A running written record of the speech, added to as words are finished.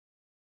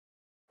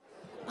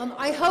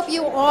I hope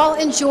you all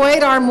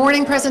enjoyed our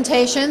morning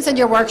presentations and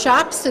your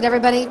workshops. Did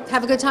everybody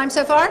have a good time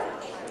so far?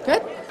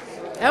 Good?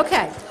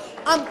 Okay.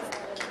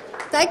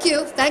 Thank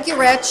you. Thank you,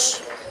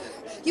 Rich.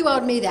 You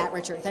owed me that,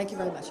 Richard. Thank you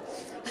very much.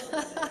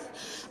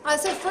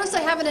 So first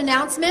I have an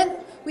announcement.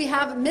 We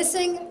have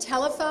missing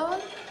telephone.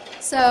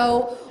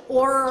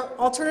 Or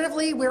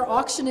alternatively, we're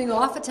auctioning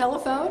off a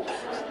telephone.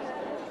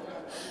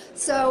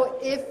 So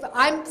if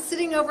I'm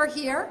sitting over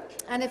here,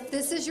 and if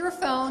this is your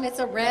phone, it's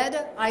a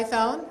red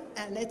iPhone,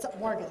 and it's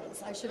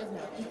Morgan's. I should have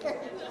known.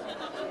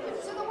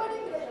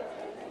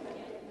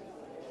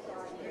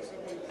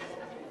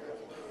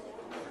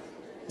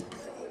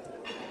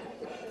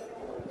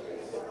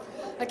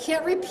 I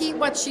can't repeat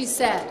what she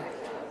said.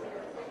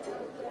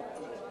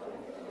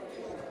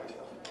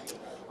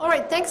 All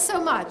right, thanks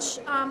so much.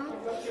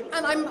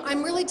 And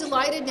I'm really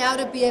delighted now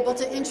to be able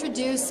to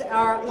introduce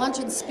our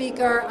luncheon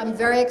speaker. I'm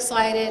very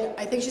excited.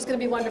 I think she's going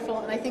to be wonderful,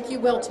 and I think you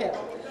will too.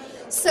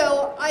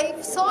 So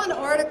I saw an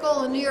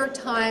article in the New York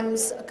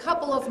Times a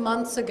couple of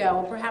months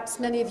ago, perhaps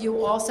many of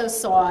you also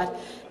saw it,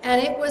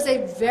 and it was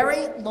a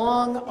very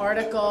long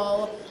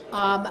article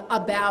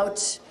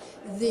about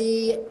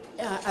the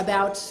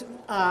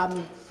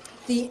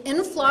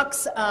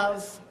influx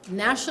of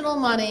national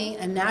money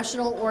and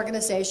national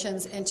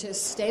organizations into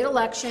state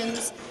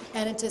elections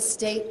and into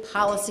state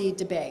policy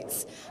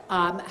debates.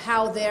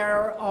 How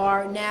there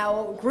are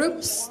now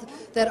groups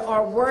that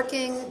are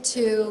working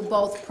to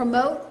both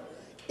promote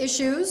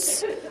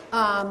issues,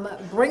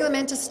 bring them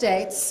into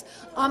states,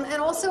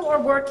 and also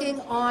are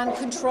working on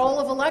control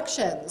of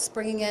elections,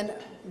 bringing in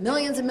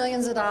millions and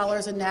millions of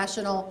dollars in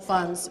national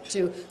funds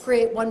to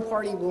create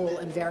one-party rule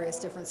in various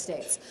different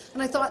states.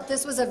 And I thought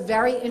this was a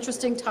very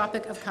interesting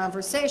topic of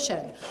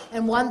conversation,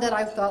 and one that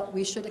I thought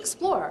we should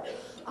explore.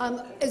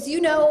 As you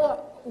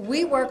know,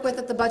 we work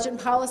at the Budget and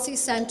Policy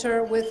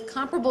Center with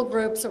comparable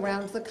groups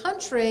around the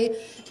country,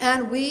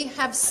 and we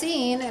have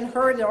seen and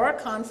heard at our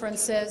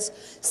conferences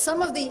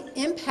some of the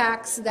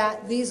impacts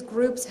that these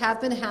groups have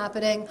been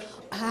having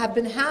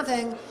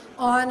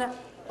on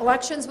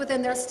elections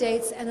within their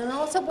states, and then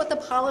also what the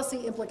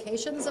policy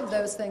implications of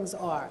those things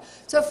are.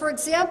 So, for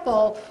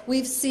example,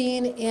 we've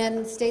seen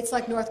in states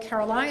like North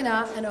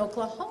Carolina and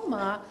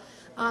Oklahoma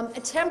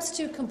attempts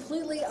to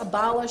completely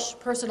abolish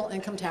personal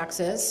income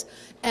taxes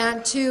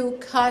and to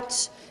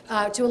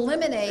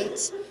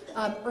eliminate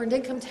earned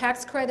income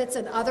tax credits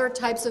and other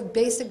types of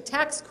basic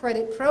tax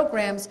credit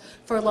programs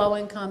for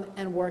low-income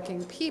and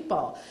working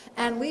people.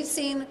 And we've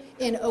seen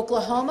in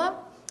Oklahoma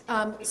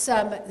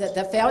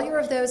the failure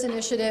of those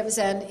initiatives,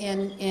 and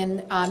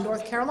in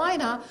North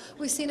Carolina,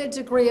 we've seen a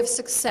degree of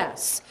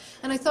success.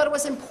 And I thought it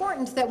was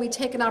important that we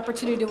take an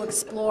opportunity to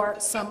explore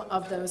some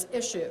of those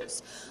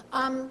issues.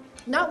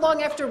 Not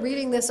long after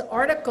reading this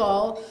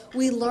article,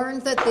 we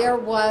learned that there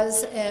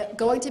was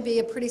going to be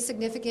a pretty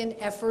significant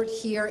effort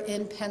here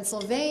in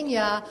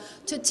Pennsylvania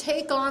to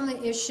take on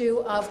the issue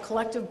of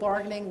collective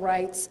bargaining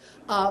rights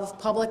of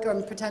public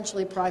and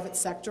potentially private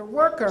sector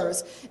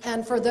workers.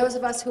 And for those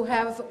of us who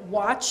have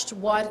watched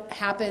what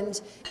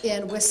happened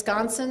in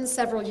Wisconsin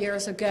several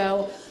years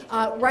ago,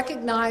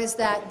 recognize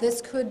that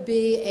this could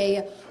be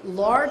a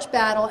large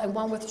battle and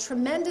one with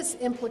tremendous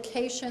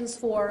implications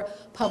for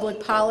public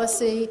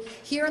policy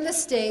here in the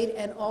state,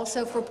 and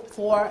also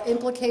for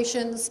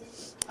implications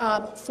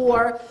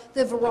for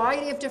the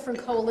variety of different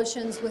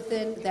coalitions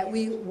that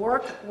we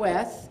work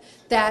with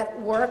that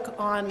work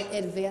on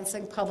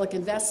advancing public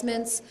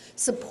investments,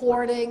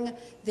 supporting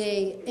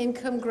the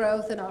income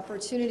growth and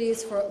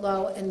opportunities for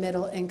low and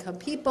middle income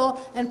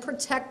people, and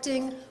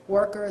protecting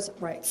workers'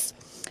 rights.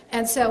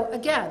 And so,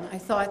 again, I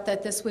thought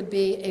that this would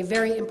be a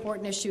very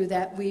important issue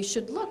that we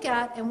should look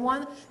at, and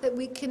one that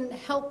we can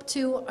help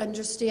to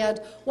understand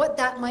what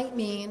that might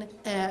mean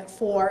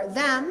for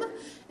them,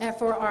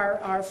 for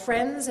our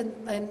friends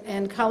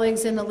and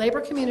colleagues in the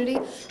labor community,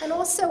 and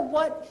also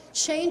what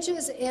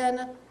changes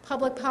in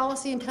public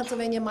policy in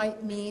Pennsylvania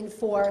might mean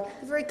for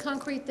the very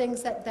concrete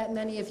things that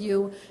many of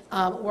you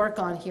work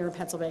on here in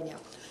Pennsylvania.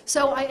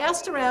 So I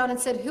asked around and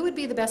said, who would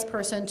be the best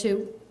person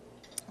to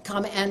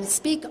come and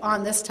speak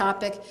on this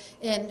topic,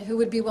 and who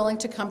would be willing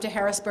to come to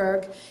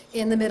Harrisburg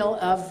in the middle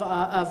of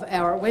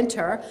our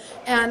winter.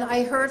 And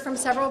I heard from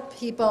several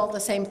people the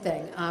same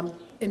thing,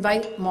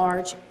 invite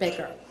Marge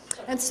Baker.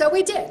 And so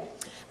we did.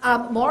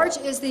 Marge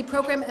is the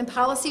Program and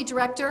Policy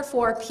Director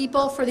for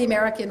People for the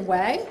American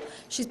Way.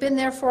 She's been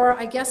there for,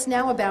 I guess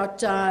now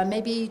about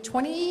maybe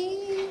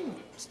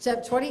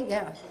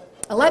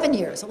 11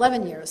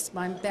 years.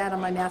 I'm bad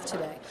on my math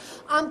today.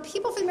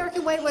 People for the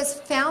American Way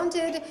was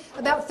founded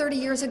about 30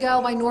 years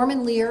ago by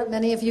Norman Lear.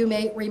 Many of you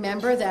may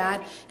remember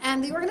that.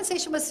 And the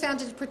organization was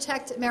founded to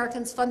protect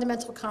Americans'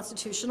 fundamental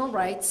constitutional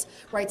rights,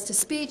 rights to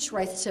speech,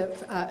 rights to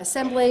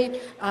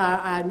assembly,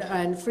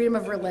 and freedom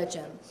of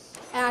religion.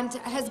 and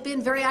has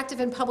been very active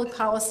in public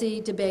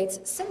policy debates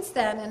since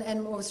then,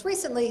 and most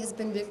recently has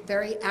been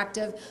very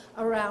active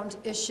around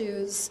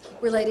issues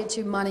related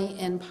to money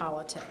in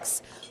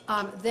politics.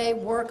 They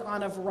work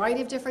on a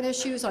variety of different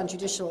issues, on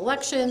judicial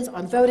elections,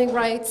 on voting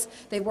rights.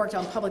 They worked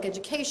on public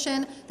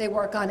education. They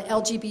work on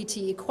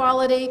LGBT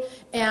equality,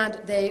 and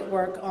they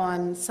work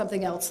on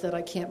something else that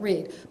I can't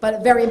read,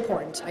 but very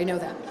important. I know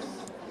that.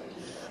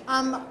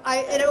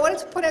 I wanted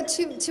to put out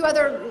two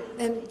other,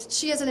 and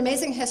she has an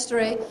amazing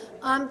history.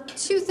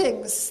 Two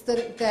things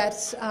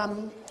that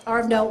are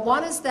of note.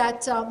 One is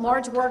that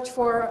Marge worked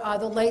for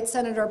the late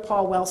Senator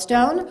Paul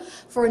Wellstone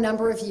for a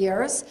number of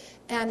years.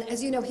 And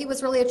as you know, he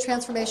was really a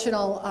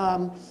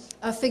transformational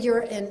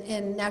figure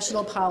in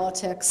national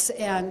politics,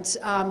 and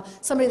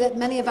somebody that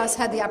many of us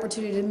had the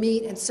opportunity to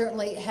meet, and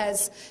certainly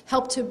has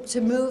helped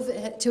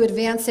to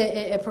advance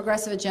a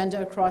progressive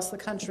agenda across the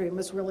country, and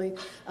was really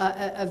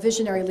a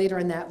visionary leader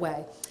in that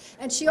way.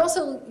 And she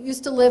also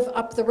used to live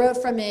up the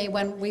road from me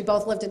when we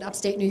both lived in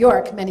upstate New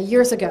York many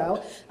years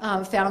ago.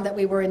 Found that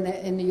we were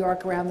in New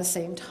York around the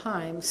same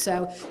time.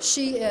 So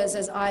she is,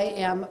 as I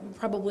am,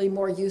 probably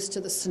more used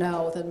to the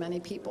snow than many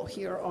people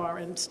here are,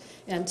 and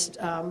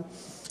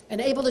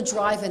able to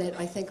drive in it,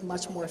 I think,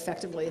 much more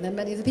effectively than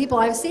many of the people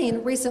I've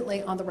seen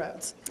recently on the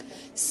roads.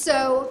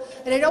 So,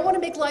 and I don't want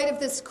to make light of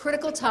this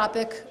critical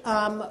topic.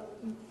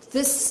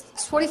 This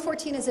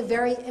 2014 is a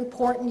very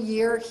important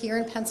year here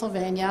in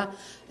Pennsylvania.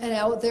 You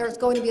know, there's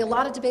going to be a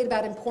lot of debate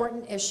about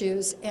important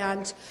issues,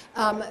 and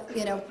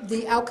you know,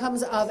 the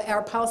outcomes of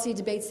our policy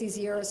debates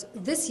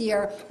this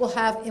year will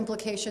have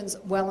implications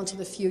well into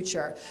the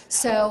future.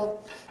 So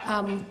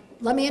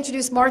let me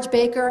introduce Marge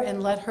Baker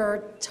and let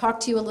her talk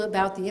to you a little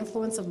about the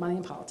influence of money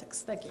in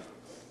politics. Thank you.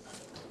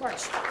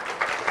 Marge.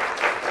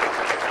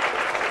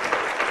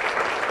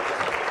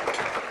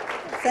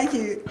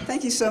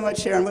 Thank you so much,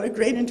 Sharon. What a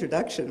great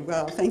introduction.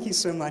 Wow, thank you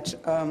so much.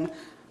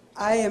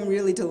 I am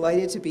really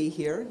delighted to be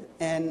here,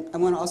 and I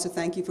want to also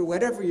thank you for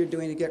whatever you're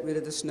doing to get rid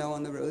of the snow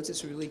on the roads.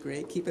 It's really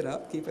great. Keep it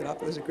up, keep it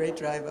up. It was a great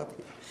drive up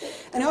here.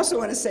 And I also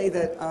want to say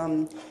that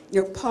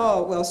you know,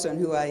 Paul Wellstone,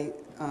 who I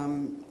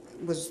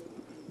was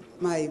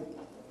my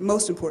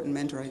most important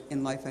mentor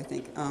in life, I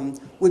think,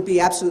 would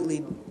be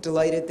absolutely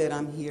delighted that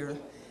I'm here,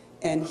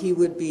 and he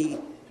would be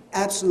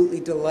absolutely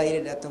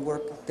delighted at the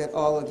work that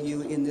all of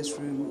you in this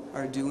room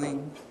are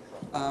doing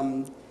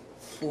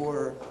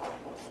for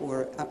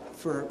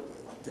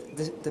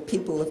the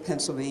people of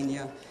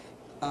Pennsylvania,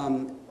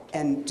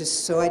 and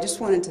so I just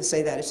wanted to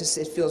say that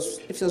it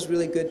feels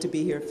really good to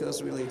be here. It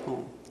feels really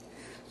home.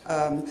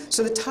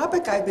 So the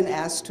topic I've been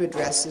asked to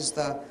address is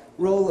the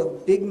role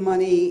of big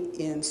money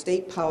in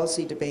state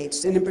policy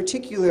debates, and in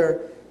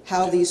particular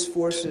how these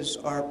forces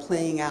are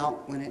playing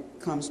out when it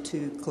comes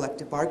to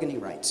collective bargaining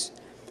rights.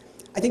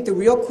 I think the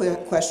real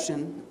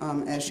question,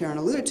 as Sharon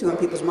alluded to, on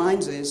people's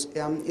minds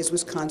is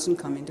Wisconsin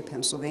coming to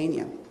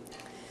Pennsylvania?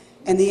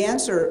 And the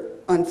answer,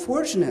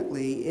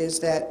 unfortunately, is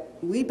that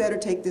we better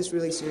take this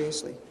really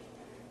seriously,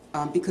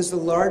 because the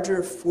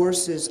larger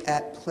forces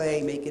at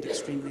play make it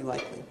extremely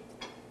likely.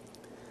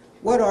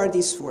 What are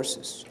these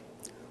forces?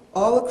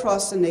 All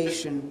across the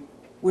nation,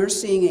 we're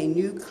seeing a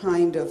new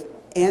kind of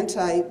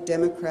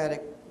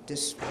anti-democratic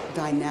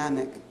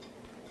dynamic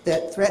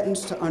that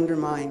threatens to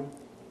undermine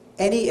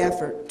any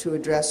effort to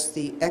address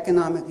the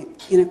economic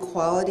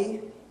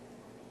inequality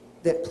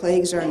that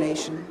plagues our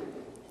nation,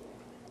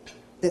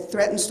 that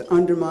threatens to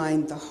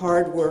undermine the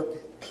hard work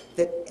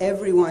that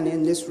everyone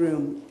in this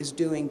room is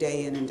doing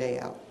day in and day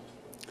out.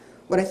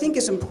 What I think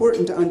is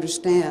important to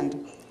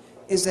understand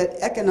is that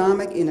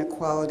economic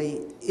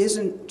inequality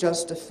isn't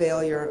just a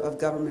failure of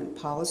government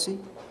policy,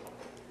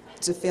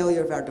 it's a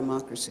failure of our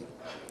democracy.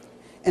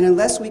 And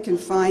unless we can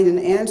find an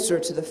answer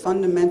to the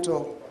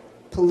fundamental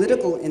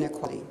political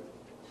inequality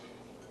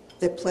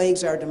that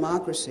plagues our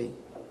democracy,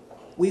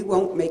 we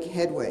won't make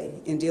headway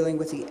in dealing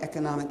with the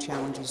economic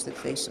challenges that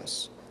face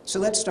us. So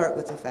let's start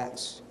with the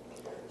facts.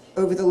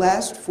 Over the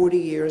last 40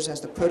 years,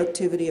 as the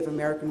productivity of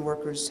American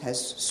workers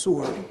has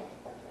soared,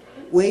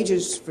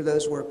 wages for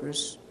those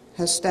workers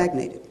has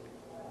stagnated.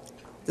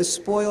 The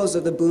spoils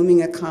of the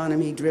booming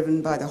economy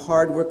driven by the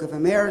hard work of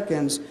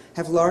Americans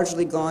have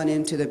largely gone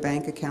into the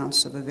bank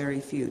accounts of a very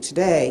few.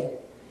 Today,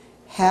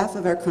 half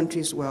of our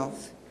country's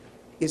wealth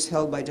is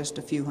held by just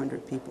a few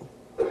hundred people.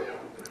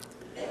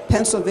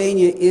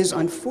 Pennsylvania is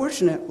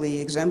unfortunately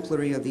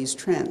exemplary of these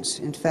trends.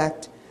 In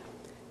fact,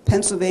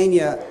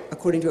 Pennsylvania,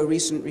 according to a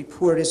recent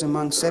report, is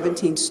among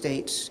 17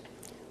 states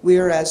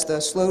where, as the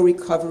slow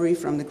recovery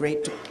from the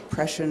Great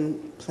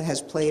Depression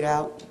has played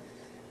out,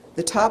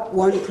 the top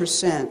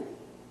 1%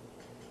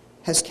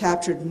 has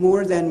captured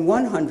more than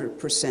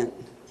 100%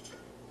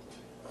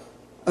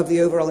 of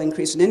the overall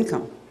increase in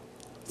income.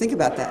 Think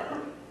about that.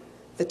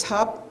 The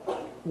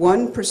top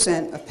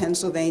 1% of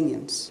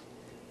Pennsylvanians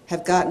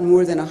have gotten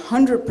more than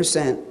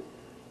 100%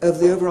 of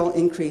the overall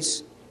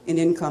increase in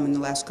income in the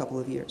last couple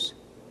of years.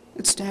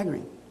 It's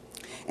staggering.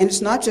 And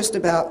it's not just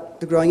about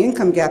the growing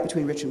income gap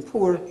between rich and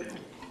poor.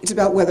 It's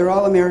about whether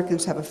all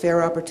Americans have a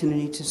fair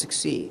opportunity to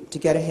succeed, to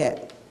get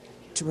ahead,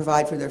 to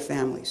provide for their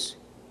families.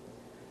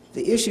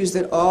 the issues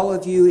that all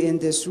of you in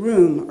this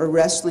room are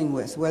wrestling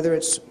with, whether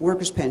it's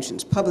workers'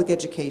 pensions, public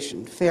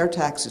education, fair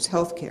taxes,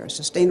 health care,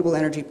 sustainable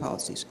energy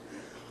policies,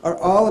 are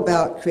all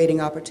about creating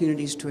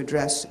opportunities to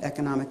address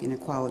economic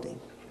inequality.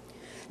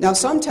 Now,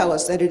 some tell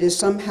us that it is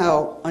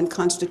somehow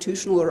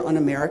unconstitutional or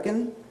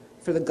un-American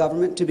for the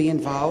government to be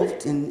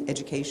involved in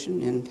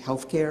education, in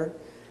health care,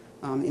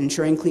 in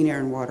ensuring clean air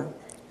and water.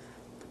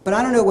 But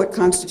I don't know what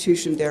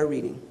constitution they're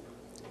reading.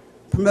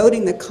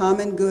 Promoting the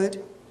common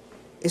good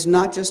is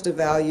not just a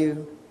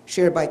value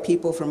shared by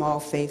people from all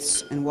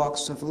faiths and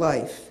walks of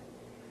life.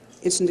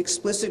 It's an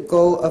explicit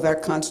goal of our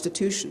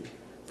Constitution.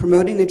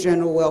 Promoting the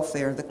general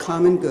welfare, the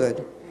common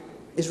good,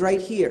 is right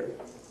here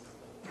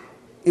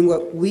in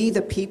what we,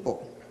 the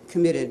people,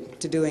 committed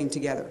to doing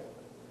together.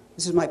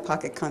 This is my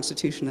pocket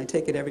constitution. I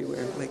take it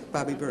everywhere, like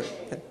Bobby Bird.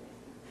 Okay.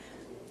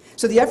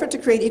 So the effort to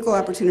create equal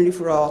opportunity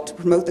for all, to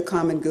promote the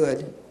common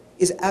good,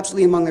 is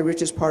absolutely among the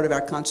richest part of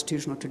our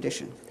constitutional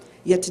tradition.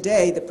 Yet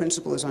today, the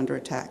principle is under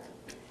attack.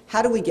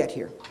 How do we get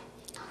here?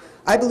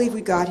 I believe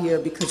we got here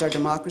because our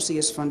democracy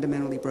is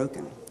fundamentally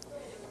broken.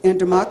 In a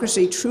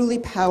democracy truly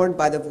powered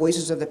by the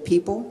voices of the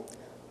people,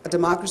 a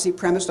democracy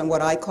premised on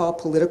what I call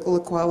political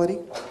equality,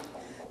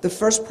 the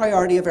first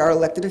priority of our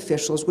elected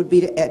officials would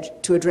be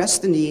to address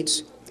the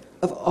needs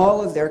of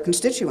all of their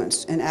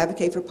constituents and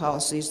advocate for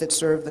policies that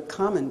serve the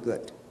common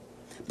good.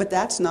 But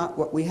that's not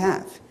what we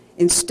have.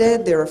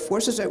 Instead, there are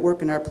forces at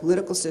work in our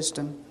political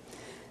system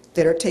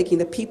that are taking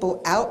the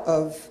people out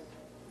of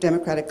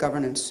democratic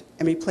governance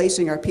and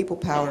replacing our people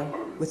power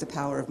with the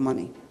power of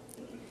money.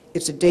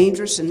 It's a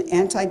dangerous and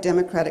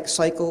anti-democratic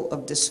cycle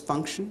of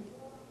dysfunction,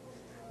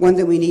 one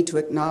that we need to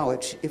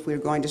acknowledge if we're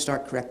going to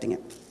start correcting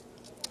it.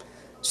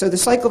 So the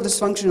cycle of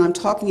dysfunction I'm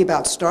talking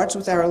about starts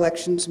with our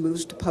elections,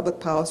 moves to public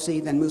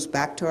policy, then moves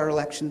back to our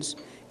elections,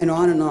 and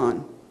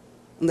on,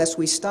 unless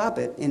we stop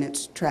it in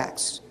its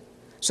tracks.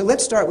 So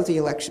let's start with the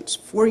elections.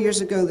 4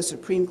 years ago, the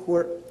Supreme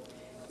Court,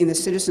 in the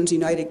Citizens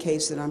United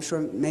case that I'm sure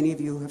many of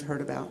you have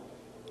heard about,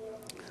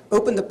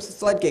 opened the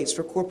floodgates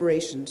for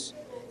corporations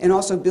and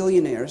also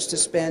billionaires to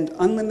spend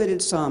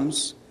unlimited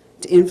sums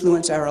to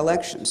influence our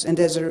elections. And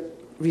as a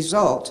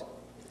result,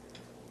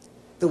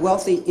 the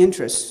wealthy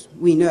interests,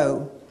 we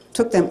know,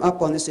 took them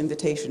up on this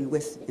invitation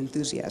with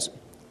enthusiasm.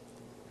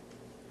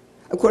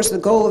 Of course, the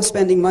goal of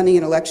spending money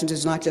in elections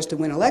is not just to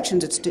win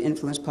elections, it's to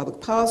influence public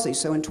policy.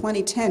 So in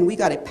 2010, we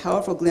got a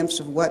powerful glimpse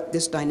of what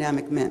this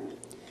dynamic meant.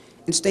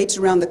 In states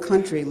around the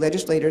country,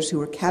 legislators who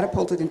were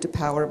catapulted into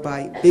power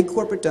by big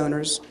corporate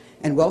donors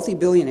and wealthy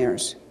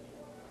billionaires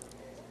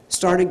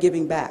started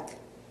giving back.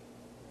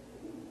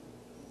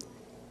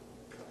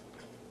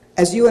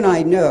 As you and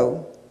I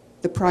know,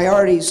 the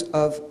priorities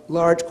of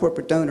large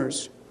corporate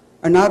donors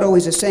are not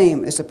always the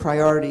same as the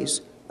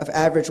priorities of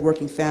average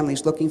working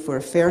families looking for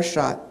a fair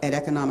shot at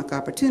economic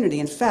opportunity.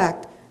 In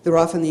fact, they're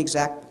often the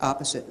exact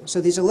opposite.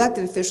 So these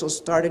elected officials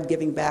started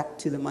giving back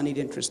to the moneyed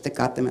interests that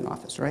got them in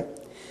office, right?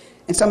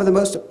 And some of the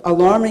most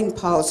alarming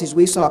policies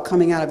we saw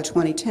coming out of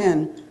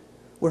 2010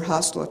 were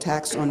hostile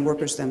attacks on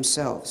workers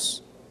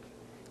themselves.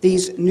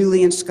 These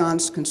newly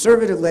ensconced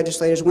conservative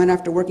legislators went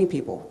after working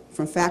people,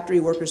 from factory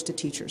workers to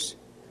teachers,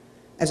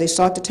 as they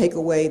sought to take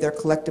away their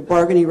collective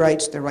bargaining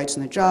rights, their rights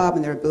in the job,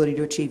 and their ability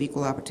to achieve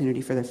equal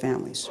opportunity for their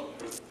families.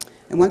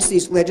 And once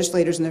these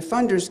legislators and their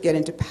funders get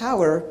into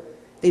power,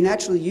 they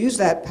naturally use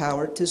that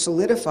power to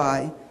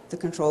solidify the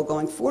control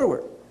going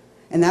forward.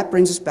 And that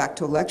brings us back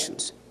to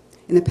elections.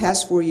 In the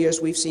past 4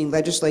 years, we've seen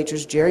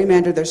legislatures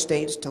gerrymander their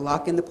states to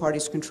lock in the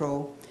party's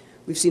control.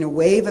 We've seen a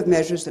wave of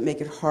measures that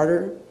make it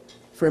harder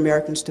for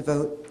Americans to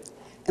vote.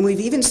 And we've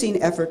even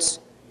seen efforts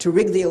to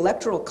rig the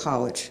Electoral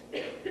College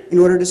in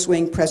order to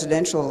swing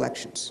presidential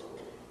elections.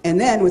 And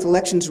then, with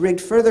elections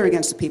rigged further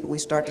against the people, we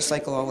start the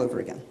cycle all over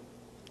again.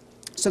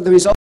 So the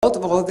result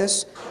of all of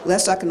this,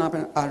 less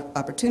economic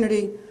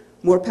opportunity,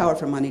 more power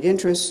for moneyed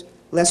interests,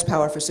 less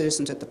power for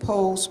citizens at the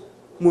polls,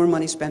 more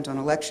money spent on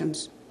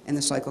elections, and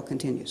the cycle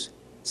continues.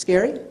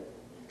 Scary?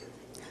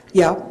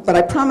 Yeah, but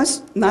I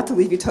promise not to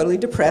leave you totally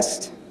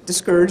depressed,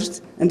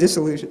 discouraged, and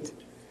disillusioned.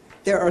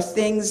 There are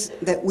things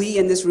that we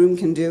in this room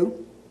can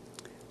do.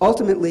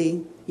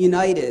 Ultimately,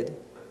 united,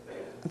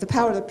 the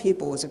power of the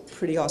people is a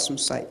pretty awesome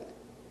sight.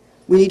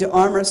 We need to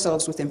arm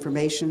ourselves with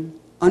information,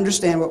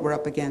 understand what we're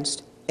up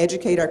against,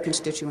 educate our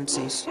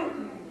constituencies,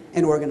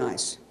 and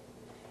organize.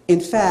 In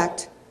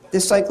fact,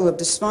 this cycle of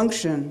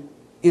dysfunction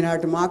in our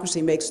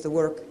democracy makes the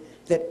work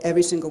that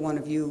every single one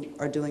of you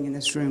are doing in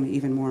this room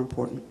even more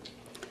important.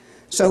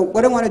 So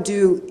what I want to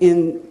do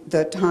in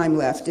the time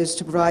left is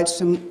to provide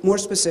some more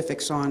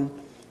specifics on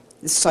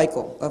this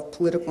cycle of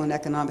political and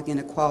economic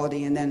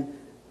inequality, and then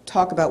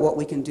talk about what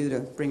we can do to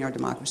bring our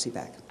democracy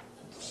back.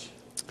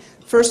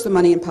 First, the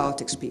money and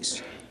politics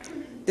piece.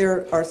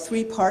 There are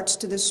three parts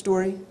to this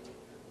story: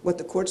 what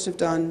the courts have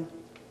done,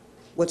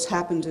 what's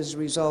happened as a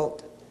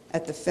result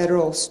at the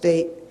federal,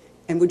 state,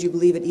 and would you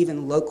believe it,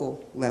 even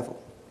local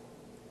level,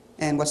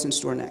 and what's in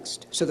store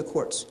next. So the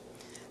courts.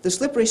 The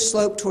slippery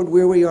slope toward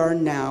where we are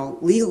now,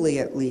 legally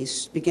at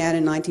least, began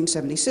in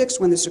 1976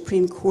 when the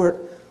Supreme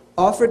Court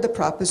offered the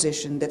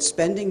proposition that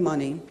spending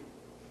money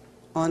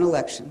on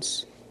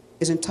elections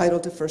is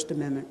entitled to First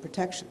Amendment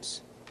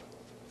protections.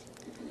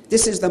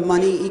 This is the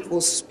money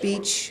equals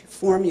speech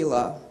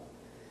formula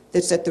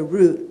that's at the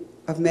root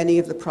of many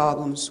of the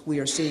problems we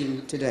are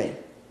seeing today.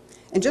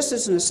 And just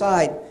as an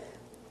aside,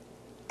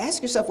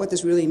 ask yourself what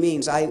this really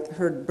means. I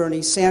heard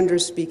Bernie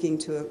Sanders speaking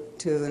to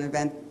an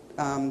event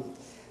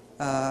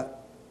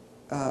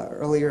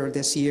earlier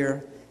this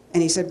year,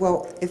 and he said,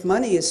 well, if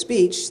money is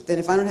speech, then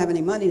if I don't have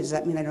any money, does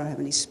that mean I don't have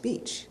any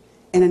speech?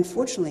 And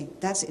unfortunately,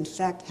 that's in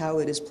fact how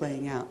it is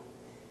playing out,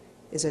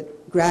 is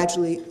that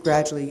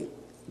gradually,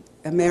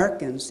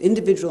 Americans,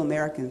 individual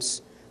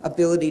Americans'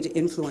 ability to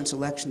influence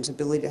elections,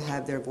 ability to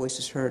have their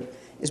voices heard,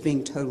 is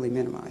being totally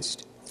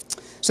minimized.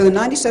 So the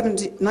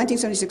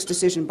 1976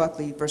 decision,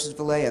 Buckley versus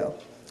Vallejo,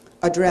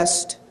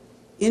 addressed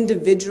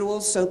individual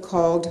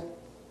so-called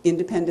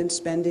independent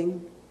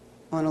spending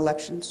on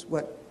elections,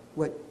 what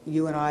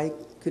you and I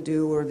could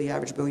do or the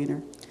average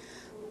billionaire.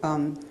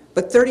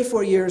 But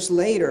 34 years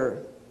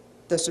later,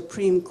 the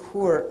Supreme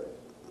Court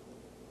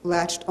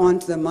latched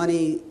onto the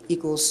money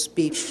equals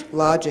speech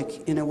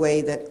logic in a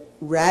way that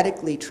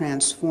radically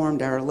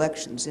transformed our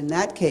elections. In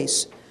that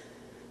case,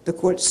 the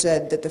court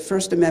said that the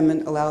First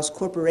Amendment allows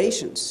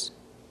corporations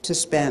to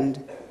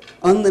spend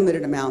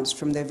unlimited amounts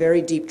from their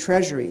very deep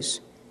treasuries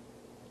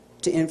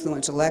to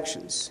influence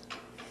elections.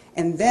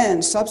 And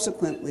then,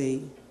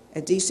 subsequently,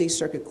 a D.C.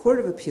 Circuit Court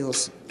of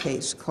Appeals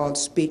case called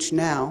Speech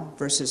Now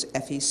versus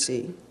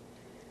FEC,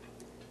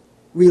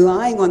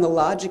 relying on the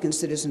logic in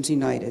Citizens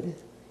United,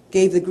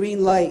 gave the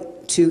green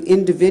light to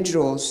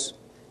individuals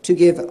to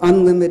give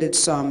unlimited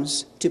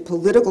sums to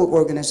political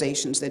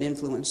organizations that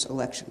influence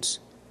elections.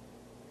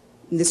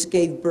 And this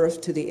gave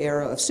birth to the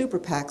era of super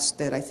PACs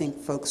that I think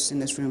folks in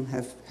this room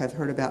have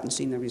heard about and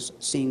seen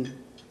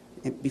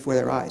before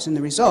their eyes. And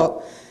the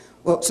result,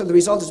 so the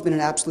result has been an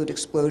absolute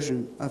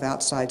explosion of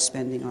outside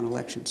spending on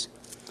elections.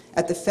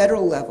 At the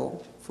federal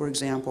level, for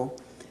example,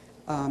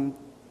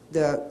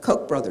 the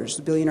Koch brothers,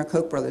 the billionaire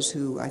Koch brothers,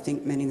 who I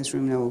think many in this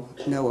room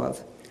know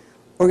of,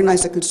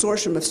 organized a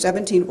consortium of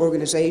 17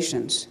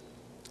 organizations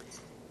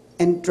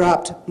and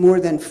dropped more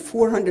than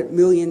 $400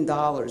 million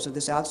of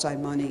this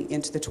outside money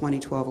into the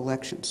 2012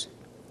 elections.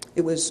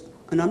 It was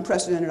an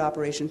unprecedented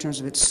operation in terms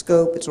of its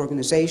scope, its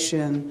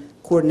organization,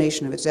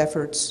 coordination of its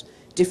efforts.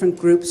 Different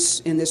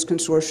groups in this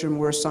consortium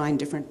were assigned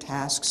different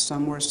tasks.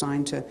 Some were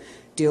assigned to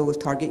deal with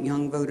target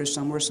young voters,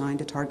 some were assigned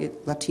to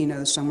target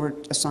Latinos, some were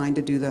assigned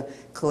to do the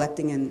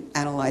collecting and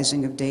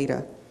analyzing of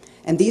data.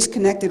 And these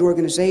connected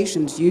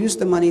organizations used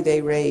the money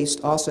they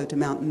raised also to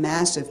mount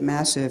massive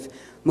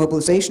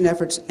mobilization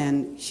efforts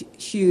and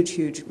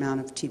huge amount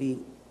of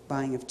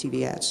buying of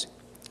TV ads.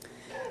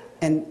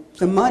 And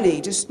the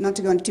money, just not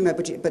to go into too much,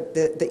 but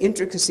the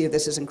intricacy of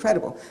this is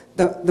incredible.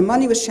 The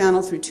money was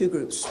channeled through two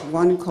groups,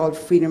 one called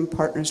Freedom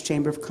Partners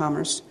Chamber of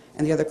Commerce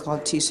and the other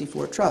called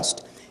TC4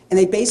 Trust. And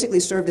they basically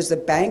served as the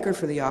banker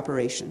for the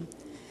operation.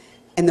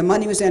 And the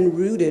money was then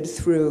routed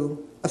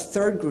through a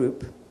third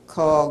group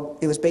called,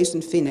 it was based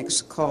in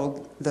Phoenix,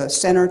 called the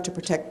Center to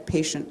Protect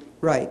Patient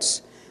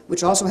Rights,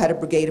 which also had a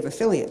brigade of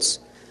affiliates.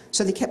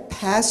 So they kept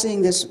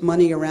passing this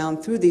money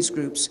around through these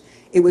groups.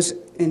 It was,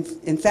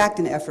 in fact,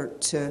 an effort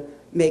to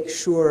make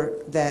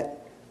sure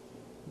that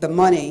the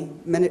money,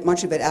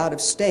 much of it out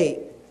of state,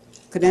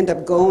 could end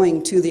up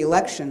going to the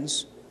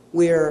elections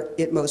where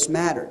it most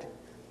mattered.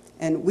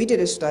 And we did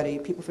a study,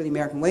 People for the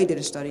American Way did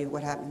a study of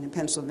what happened in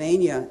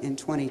Pennsylvania in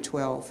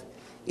 2012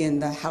 in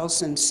the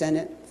House and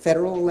Senate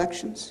federal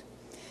elections.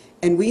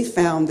 And we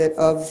found that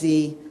of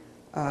the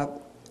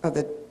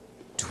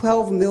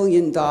 $12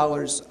 million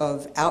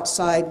of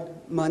outside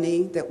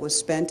money that was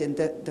spent in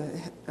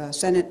the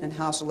Senate and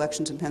House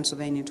elections in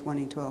Pennsylvania in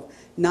 2012,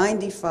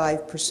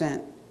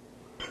 95%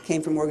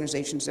 came from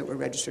organizations that were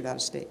registered out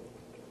of state.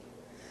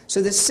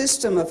 So this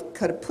system of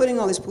kind of putting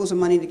all these pools of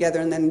money together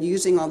and then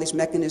using all these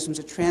mechanisms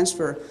to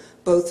transfer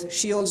both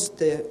shields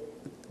the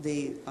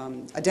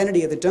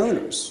identity of the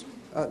donors,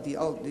 the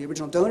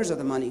original donors of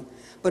the money,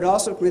 but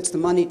also permits the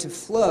money to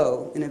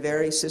flow in a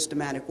very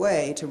systematic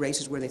way to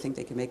races where they think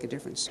they can make a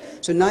difference.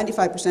 So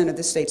 95% of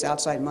this state's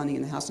outside money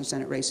in the House and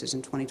Senate races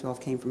in 2012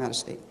 came from out of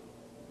state.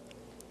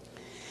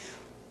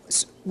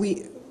 Some of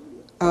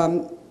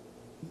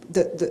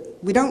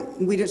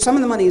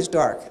the money is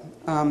dark,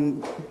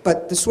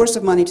 but the source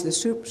of money to the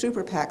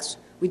super PACs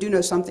we do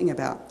know something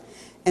about.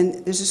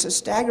 And there's just a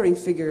staggering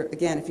figure,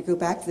 again, if you go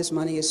back to this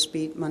money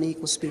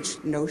equals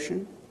speech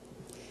notion.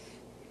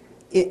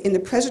 In the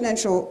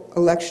presidential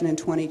election in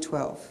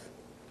 2012,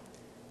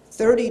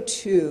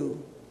 the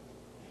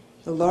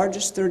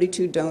largest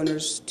 32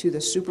 donors to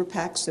the super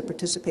PACs that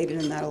participated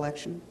in that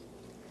election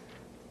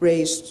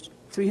raised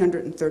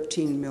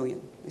 $313 million.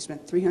 They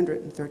spent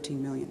 $313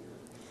 million.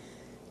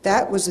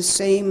 That was the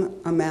same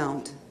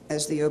amount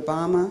as the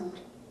Obama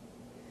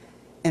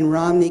and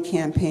Romney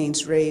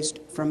campaigns raised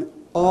from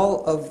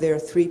all of their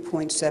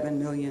 3.7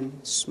 million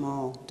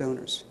small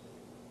donors.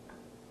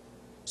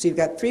 So you've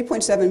got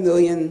 3.7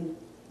 million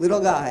little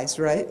guys,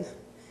 right,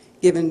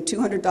 given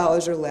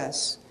 $200 or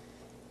less,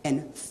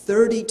 and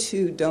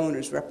 32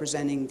 donors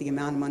representing the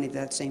amount of money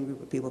that same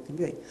group of people can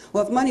give.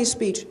 Well, if money is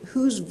speech,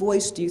 whose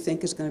voice do you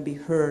think is going to be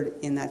heard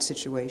in that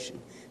situation?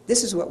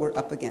 This is what we're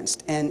up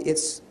against, and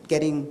it's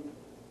getting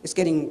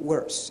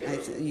worse.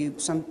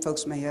 Some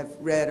folks may have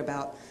read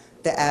about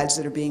the ads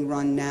that are being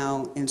run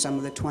now in some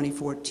of the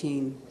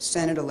 2014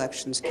 Senate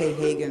elections. Kay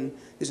Hagan,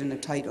 who's in a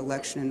tight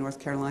election in North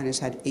Carolina, has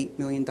had $8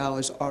 million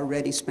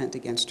already spent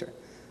against her,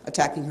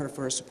 attacking her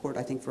for her support,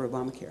 I think, for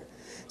Obamacare.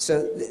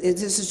 So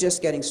this is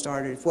just getting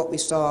started. If what we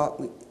saw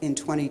in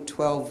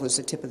 2012 was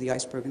the tip of the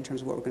iceberg in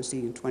terms of what we're going to see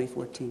in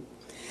 2014.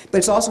 But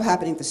it's also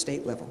happening at the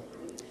state level,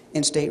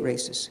 in state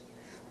races.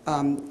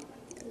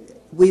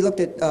 We looked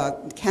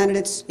at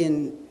candidates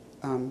in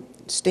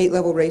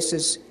state-level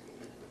races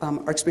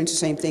are experiencing the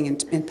same thing.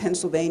 In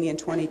Pennsylvania in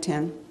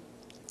 2010,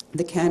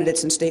 the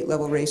candidates in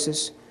state-level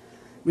races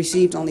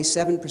received only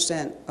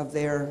 7% of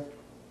their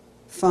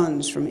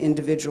funds from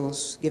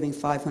individuals giving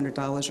 $500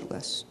 or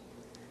less.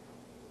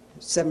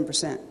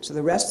 7%. So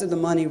the rest of the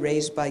money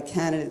raised by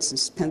candidates in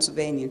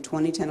Pennsylvania in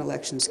 2010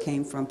 elections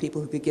came from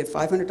people who could give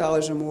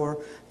 $500 or more,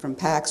 from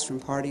PACs, from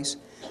parties.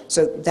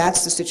 So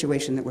that's the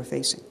situation that we're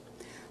facing.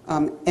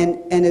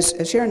 And as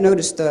Sharon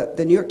noticed,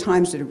 the New York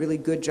Times did a really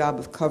good job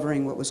of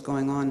covering what was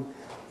going on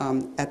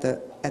at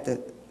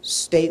the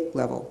state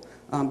level,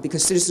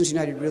 because Citizens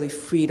United really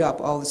freed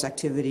up all this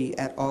activity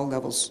at all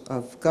levels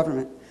of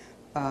government.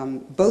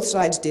 Both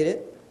sides did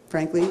it,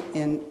 frankly,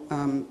 in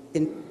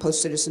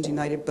post-Citizens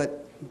United, but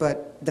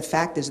the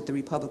fact is that the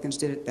Republicans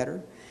did it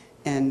better,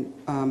 and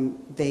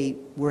they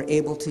were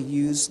able to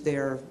use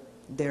their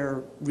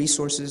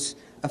resources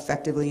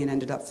effectively and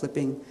ended up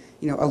flipping,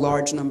 a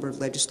large number of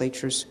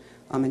legislatures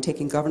and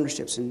taking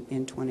governorships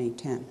in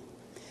 2010.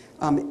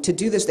 To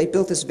do this, they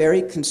built this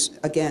very,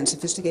 again,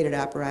 sophisticated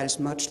apparatus,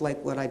 much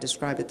like what I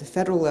described at the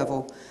federal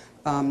level.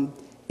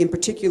 In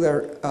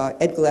particular,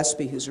 Ed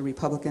Gillespie, who's a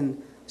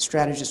Republican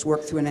strategist,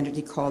 worked through an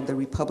entity called the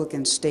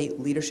Republican State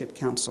Leadership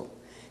Council.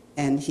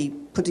 And he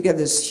put together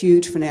this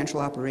huge financial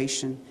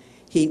operation.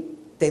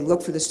 They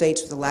looked for the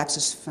states with the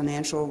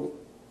laxest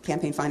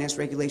campaign finance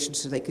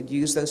regulations so they could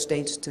use those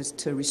states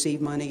to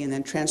receive money and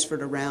then transfer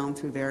it around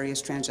through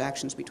various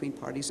transactions between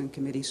parties and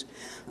committees.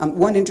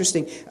 One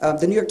interesting,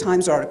 the New York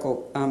Times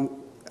article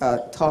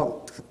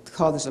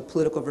called this a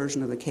political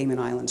version of the Cayman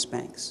Islands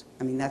banks.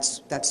 I mean,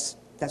 that's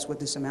what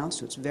this amounts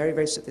to. It's very,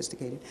 very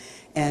sophisticated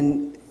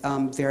and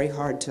very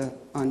hard to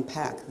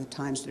unpack. The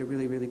Times did a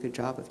really, really good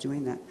job of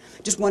doing that.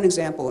 Just one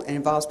example, and it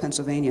involves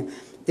Pennsylvania.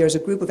 There's a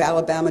group of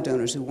Alabama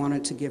donors who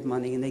wanted to give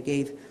money, and they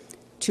gave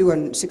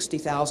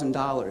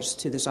 $260,000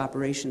 to this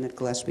operation that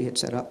Gillespie had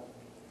set up.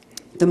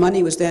 The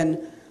money was then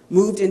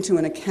moved into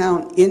an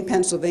account in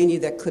Pennsylvania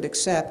that could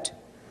accept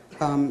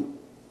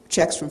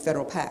checks from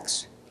federal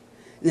PACs.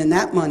 And then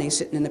that money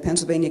sitting in the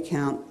Pennsylvania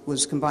account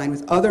was combined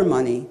with other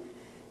money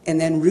and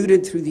then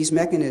routed through these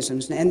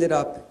mechanisms and ended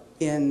up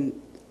in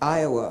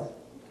Iowa,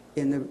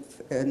 in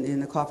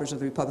the coffers of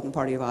the Republican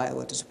Party of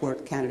Iowa to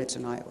support candidates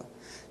in Iowa.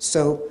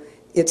 So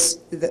it's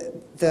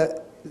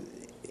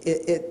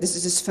this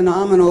is this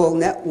phenomenal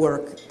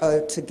network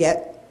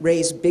to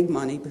raise big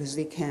money because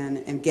they can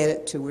and get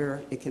it to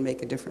where it can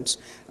make a difference.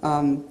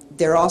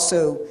 There are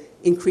also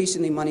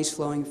increasingly monies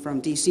flowing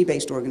from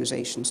DC-based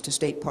organizations to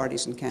state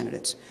parties and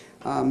candidates.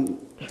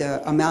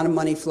 The amount of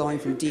money flowing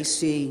from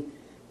DC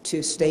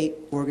to state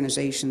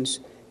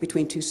organizations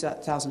between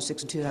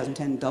 2006 and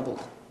 2010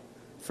 doubled,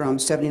 from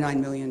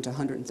 79 million to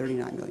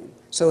 139 million.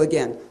 So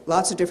again,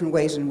 lots of different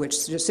ways in which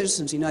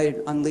Citizens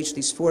United unleashed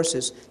these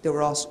forces that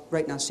we're all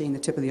right now seeing the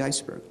tip of the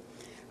iceberg.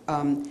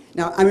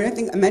 Now, I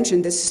think I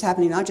mentioned this is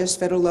happening not just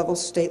federal level,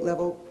 state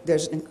level,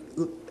 there's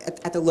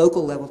at the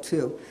local level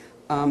too.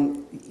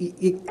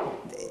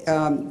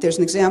 There's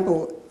an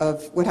example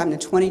of what happened in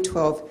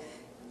 2012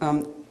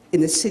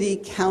 in the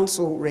city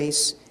council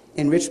race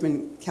in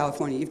Richmond,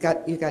 California. You've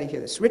got to hear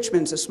this.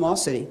 Richmond's a small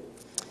city,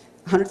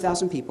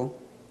 100,000 people.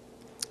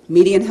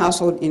 Median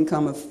household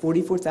income of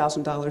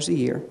 $44,000 a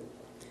year.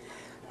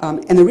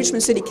 And the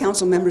Richmond City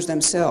Council members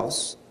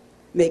themselves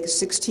make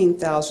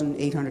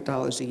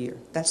 $16,800 a year.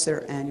 That's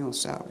their annual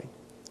salary.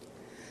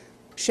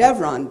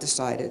 Chevron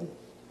decided,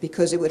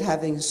 because it was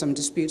having some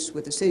disputes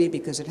with the city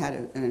because it had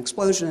an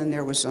explosion and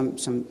there was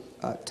some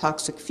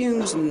toxic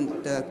fumes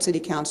and the city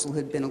council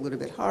had been a little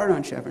bit hard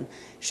on Chevron,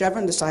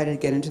 Chevron decided to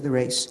get into the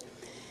race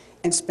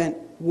and spent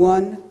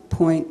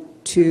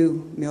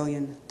 $1.2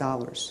 million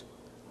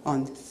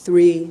on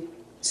 3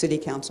 city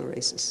council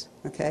races,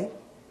 okay?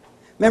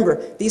 Remember,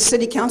 these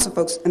city council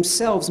folks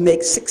themselves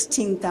make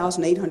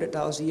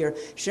 $16,800 a year.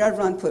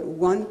 Chevron put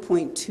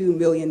 $1.2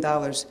 million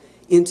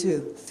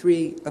into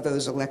 3 of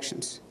those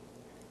elections,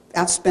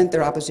 outspent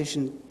their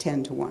opposition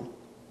 10-1. And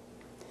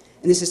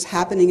this is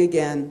happening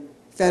again,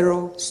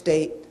 federal,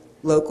 state,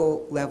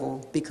 local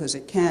level, because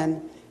it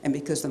can and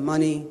because the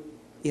money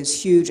is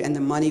huge and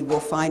the money will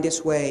find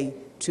its way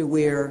to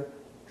where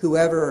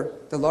whoever,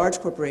 the large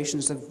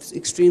corporations of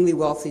extremely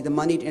wealthy, the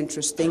moneyed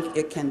interests think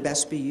it can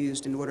best be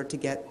used in order to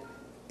get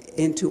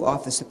into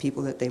office the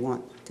people that they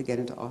want to get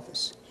into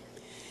office.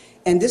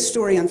 And this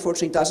story,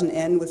 unfortunately, doesn't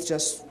end with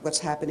just what's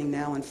happening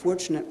now.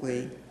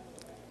 Unfortunately,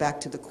 back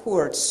to the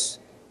courts,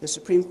 the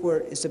Supreme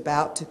Court is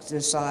about to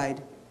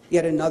decide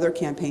yet another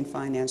campaign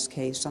finance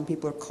case. Some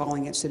people are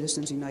calling it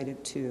Citizens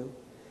United 2.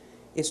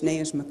 Its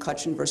name is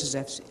McCutcheon versus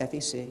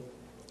FEC.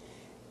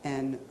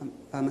 And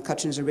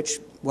McCutcheon is a rich,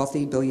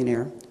 wealthy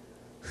billionaire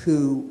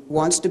who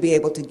wants to be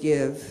able to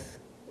give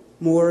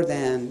more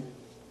than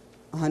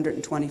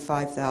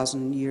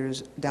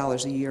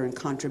 $125,000 a year in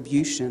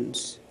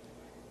contributions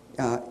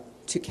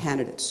to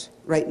candidates.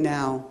 Right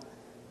now,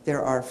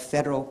 there are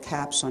federal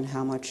caps on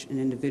how much an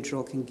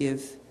individual can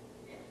give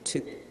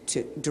to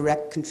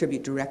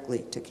contribute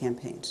directly to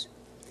campaigns.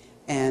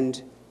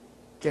 And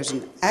there's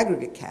an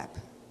aggregate cap,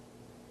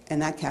 and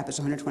that cap is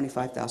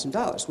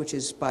 $125,000, which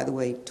is, by the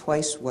way,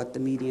 twice what the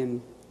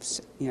median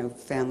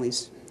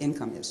family's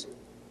income is.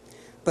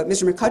 But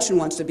Mr. McCutcheon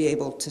wants to be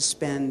able to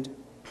spend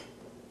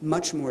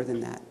much more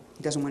than that.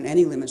 He doesn't want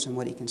any limits on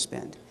what he can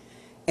spend.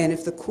 And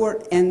if the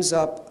court ends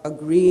up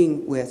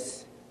agreeing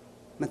with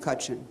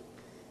McCutcheon,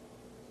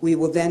 we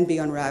will then be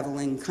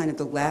unraveling kind of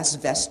the last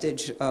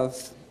vestige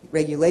of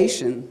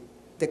regulation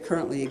that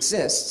currently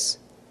exists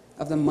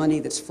of the money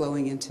that's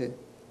flowing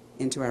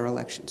into our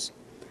elections.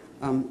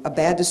 A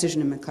bad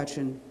decision in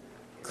McCutcheon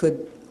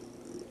could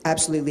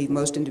absolutely leave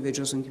most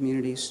individuals and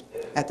communities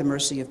at the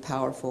mercy of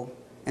powerful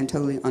and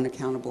totally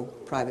unaccountable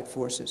private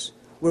forces.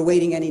 We're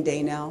waiting any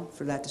day now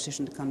for that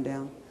decision to come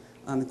down.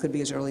 It could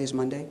be as early as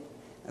Monday.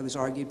 It was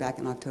argued back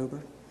in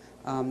October.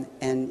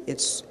 And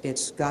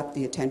it's got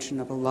the attention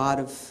of a lot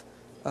of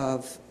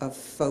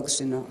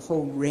folks in a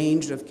whole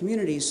range of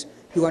communities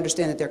who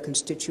understand that their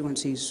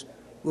constituencies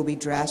will be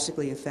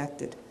drastically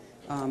affected.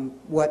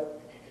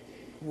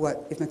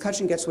 If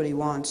McCutcheon gets what he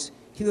wants,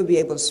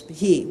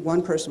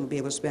 one person will be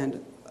able to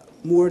spend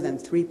more than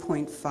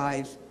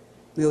 $3.5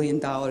 million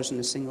in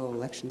a single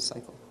election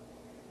cycle.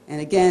 And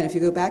again, if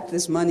you go back to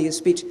this money as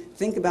speech,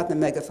 think about the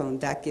megaphone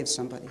that gives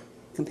somebody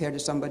compared to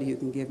somebody who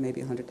can give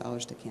maybe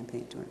 $100 to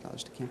campaign,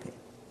 $200 to campaign.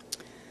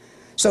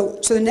 So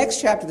the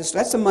next chapter,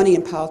 that's the money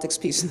and politics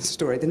piece of the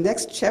story. The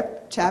next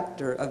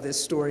chapter of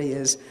this story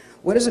is,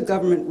 what does a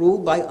government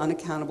ruled by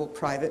unaccountable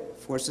private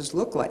forces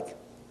look like?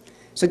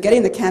 So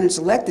getting the candidates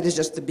elected is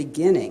just the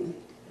beginning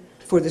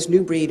for this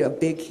new breed of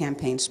big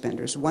campaign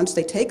spenders. Once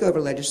they take over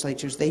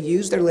legislatures, they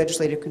use their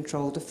legislative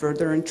control to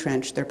further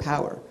entrench their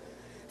power.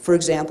 For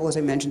example, as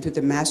I mentioned, through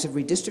the massive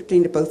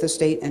redistricting at both the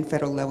state and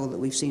federal level that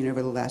we've seen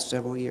over the last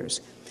several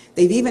years.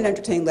 They've even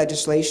entertained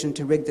legislation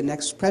to rig the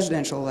next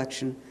presidential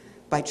election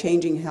by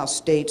changing how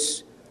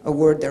states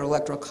award their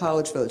electoral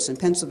college votes. And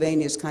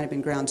Pennsylvania has kind of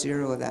been ground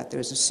zero of that.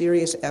 There's a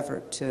serious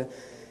effort to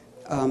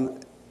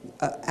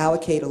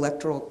allocate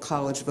electoral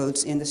college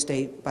votes in the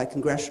state by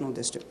congressional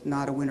district,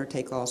 not a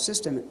winner-take-all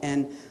system.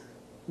 And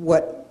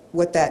what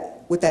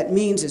that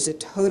means is it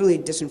totally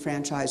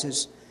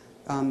disenfranchises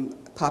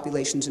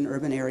populations in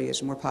urban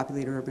areas, more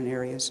populated urban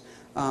areas,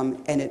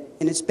 and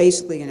it's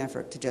basically an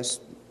effort to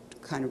just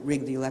kind of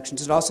rig the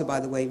elections. It also, by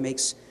the way,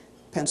 makes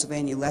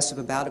Pennsylvania less of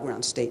a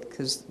battleground state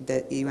because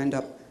you end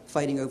up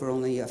fighting over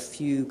only a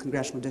few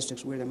congressional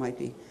districts where there might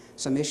be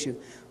some issue.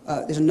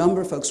 There's a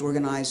number of folks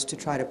organized to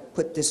try to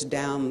put this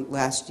down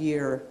last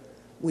year.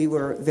 We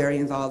were very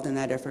involved in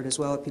that effort as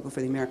well. People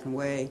for the American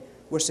Way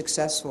were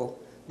successful,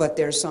 but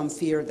there's some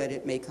fear that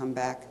it may come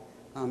back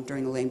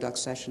during the lame duck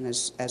session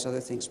as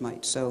other things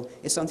might. So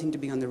it's something to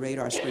be on the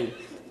radar screen.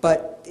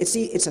 But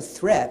it's a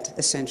threat,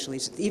 essentially.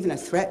 It's even a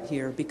threat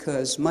here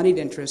because moneyed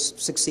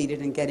interests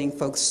succeeded in getting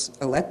folks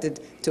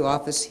elected to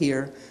office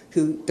here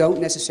who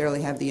don't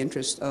necessarily have the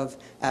interest of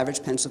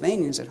average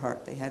Pennsylvanians at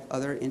heart. They have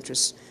other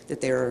interests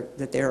that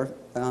they're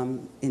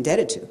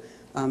indebted to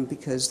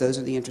because those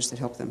are the interests that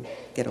help them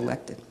get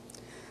elected.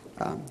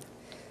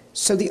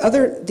 So the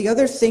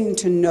other thing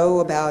to know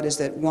about is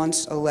that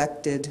once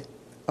elected,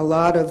 a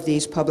lot of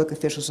these public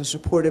officials are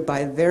supported by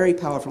a very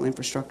powerful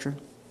infrastructure.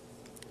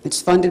 It's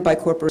funded by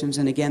corporations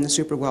and, again, the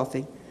super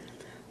wealthy,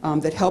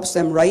 that helps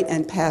them write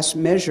and pass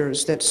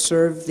measures that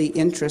serve the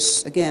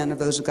interests, again, of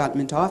those who got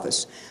them into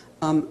office.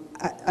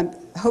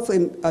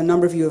 Hopefully a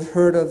number of you have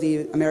heard of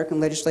the American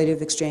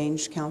Legislative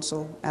Exchange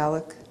Council,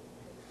 ALEC.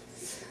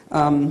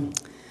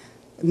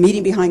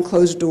 Meeting behind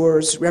closed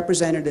doors,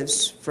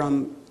 representatives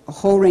from a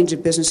whole range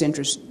of business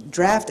interests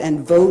draft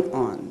and vote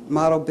on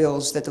model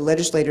bills that the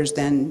legislators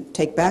then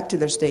take back to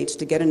their states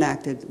to get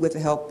enacted with the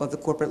help of the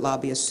corporate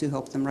lobbyists who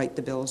helped them write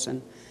the bills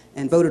and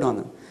voted on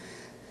them.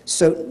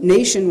 So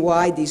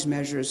nationwide, these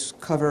measures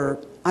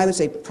cover, I would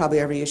say, probably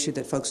every issue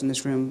that folks in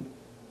this room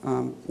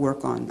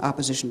work on: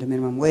 opposition to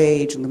minimum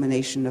wage,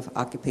 elimination of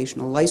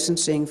occupational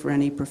licensing for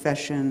any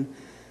profession,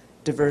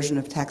 diversion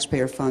of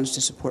taxpayer funds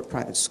to support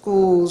private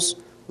schools,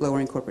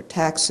 lowering corporate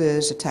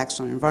taxes, a tax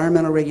on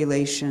environmental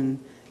regulation,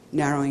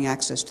 narrowing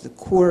access to the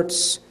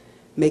courts,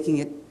 making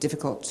it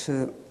difficult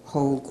to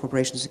hold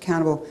corporations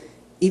accountable.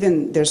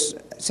 Even there's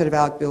a set of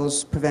ALEC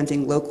bills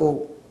preventing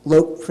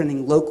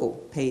printing local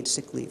paid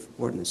sick leave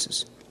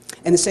ordinances.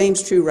 And the same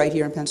is true right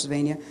here in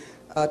Pennsylvania.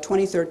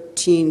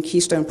 2013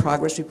 Keystone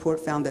Progress Report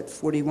found that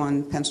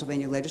 41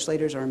 Pennsylvania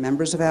legislators are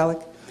members of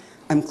ALEC.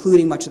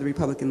 including much of the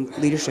Republican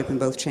leadership in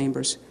both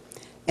chambers.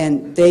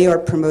 And they are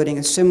promoting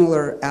a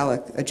similar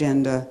ALEC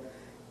agenda,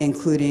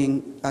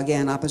 including,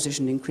 again,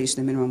 opposition to increase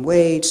the minimum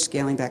wage,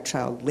 scaling back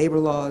child labor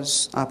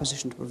laws,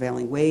 opposition to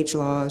prevailing wage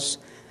laws,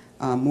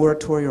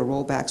 moratoria or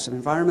rollbacks of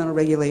environmental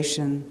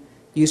regulation,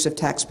 use of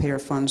taxpayer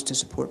funds to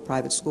support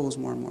private schools,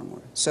 more and more and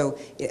more. So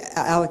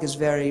ALEC is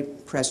very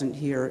present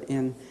here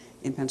in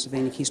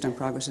Pennsylvania. Keystone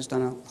Progress has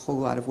done a whole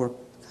lot of work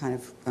kind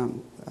of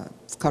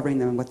covering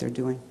them and what they're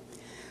doing.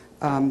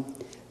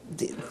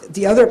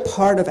 The other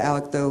part of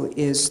ALEC, though,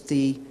 is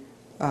the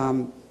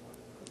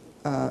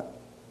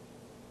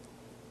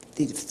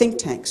think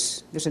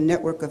tanks. There's a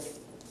network of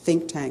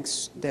think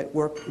tanks that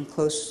work in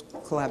close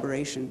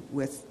collaboration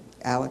with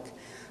ALEC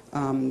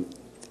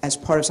as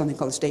part of something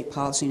called the State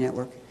Policy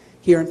Network.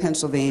 Here in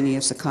Pennsylvania,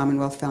 it's the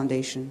Commonwealth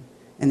Foundation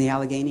and the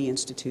Allegheny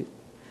Institute.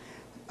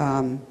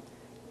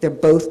 They're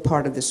both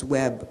part of this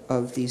web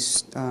of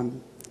these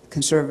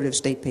conservative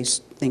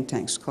state-based think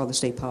tanks called the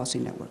State Policy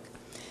Network.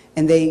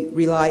 And they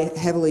rely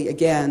heavily,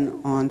 again,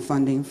 on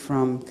funding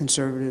from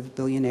conservative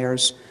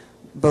billionaires.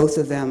 Both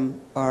of them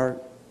are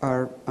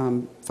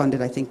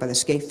funded, I think, by the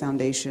Scaife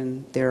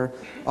Foundation. They're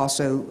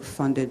also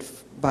funded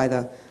by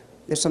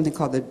there's something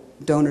called the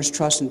Donors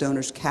Trust and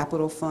Donors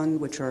Capital Fund,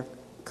 which are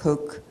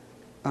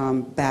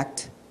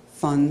Koch-backed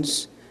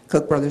funds,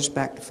 Koch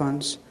brothers-backed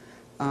funds.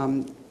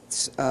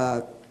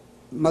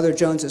 Mother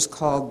Jones is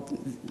called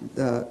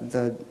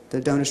the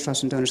Donors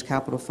Trust and Donors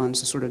Capital Funds,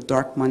 the sort of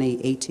dark money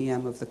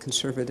ATM of the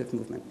conservative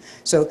movement.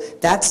 So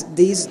that's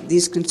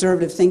these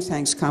conservative think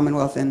tanks,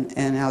 Commonwealth and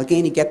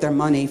Allegheny, get their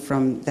money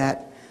from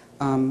that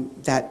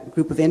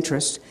group of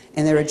interests,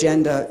 and their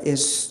agenda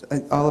is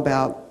all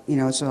about,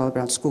 it's all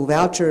about school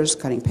vouchers,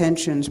 cutting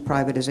pensions,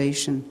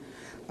 privatization.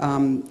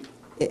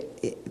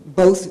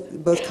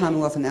 Both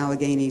Commonwealth and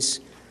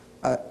Allegheny's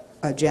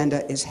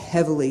agenda is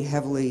heavily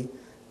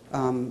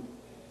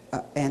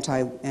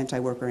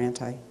anti-worker,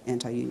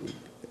 anti-union,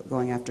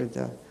 going after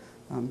the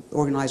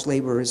organized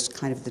labor is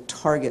kind of the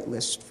target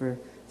list for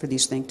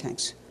these think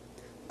tanks.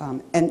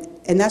 And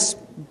that's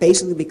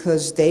basically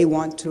because they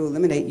want to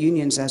eliminate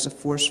unions as a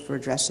force for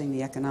addressing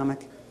the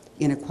economic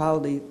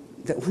inequality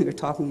that we were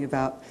talking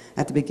about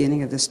at the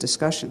beginning of this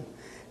discussion.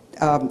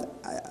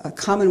 A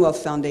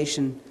Commonwealth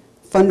Foundation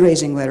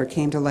fundraising letter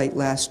came to light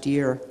last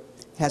year.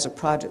 It has a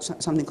project,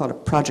 something called a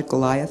Project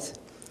Goliath,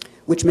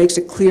 which makes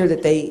it clear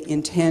that they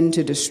intend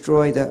to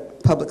destroy the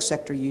public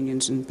sector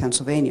unions in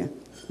Pennsylvania,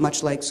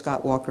 much like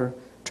Scott Walker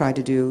tried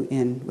to do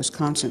in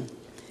Wisconsin.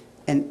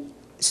 And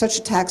such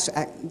attacks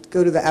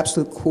go to the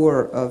absolute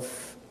core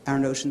of our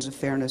notions of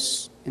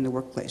fairness in the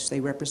workplace. They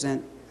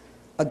represent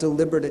a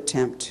deliberate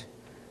attempt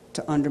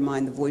to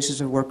undermine the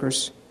voices of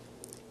workers,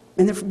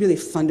 and they're really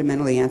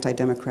fundamentally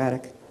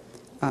anti-democratic.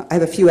 I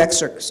have a few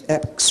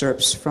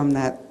excerpts from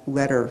that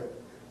letter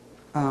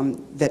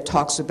that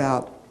talks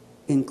about,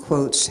 in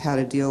quotes, how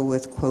to deal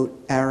with, quote,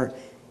 our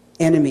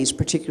enemies,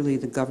 particularly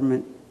the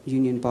government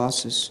union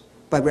bosses,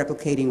 by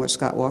replicating what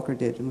Scott Walker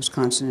did in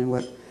Wisconsin and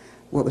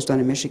what was done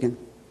in Michigan.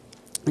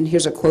 And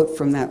here's a quote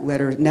from that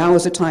letter. "Now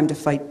is the time to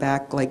fight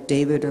back like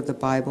David of the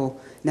Bible.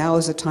 Now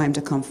is the time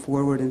to come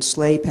forward and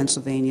slay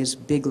Pennsylvania's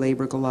big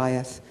labor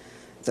Goliath.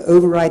 The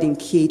overriding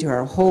key to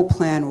our whole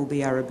plan will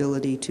be our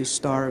ability to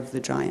starve the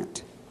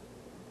giant."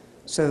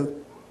 So,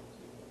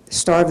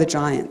 starve the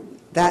giant.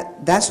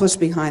 That's what's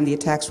behind the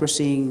attacks we're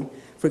seeing,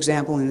 for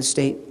example, in the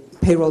state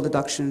payroll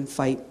deduction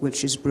fight,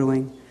 which is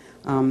brewing.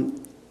 The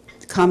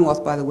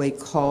Commonwealth, by the way,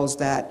 calls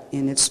that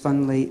in its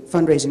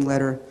fundraising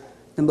letter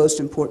the most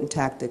important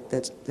tactic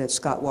that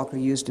Scott Walker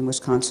used in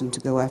Wisconsin to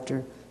go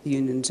after the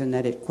unions, and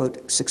that it,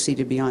 quote,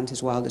 succeeded beyond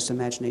his wildest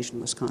imagination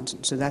in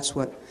Wisconsin. So that's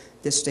what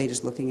this state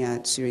is looking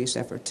at, serious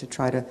effort to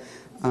try to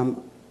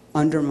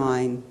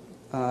undermine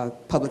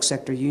public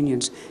sector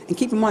unions. And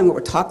keep in mind what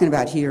we're talking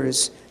about here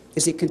is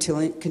the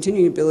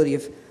continuing ability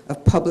of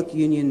public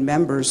union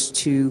members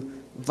to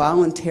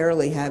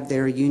voluntarily have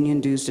their union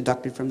dues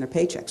deducted from their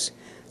paychecks.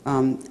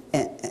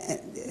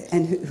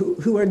 And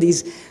who are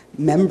these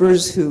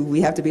members who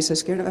we have to be so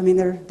scared of? I mean,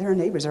 they're our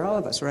neighbors, they're all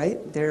of us,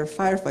 right? They're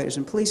firefighters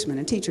and policemen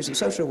and teachers and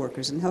social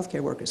workers and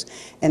healthcare workers.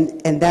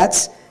 And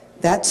that's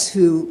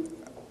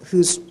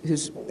whose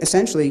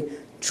essentially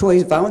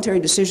choice, voluntary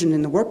decision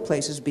in the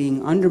workplace is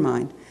being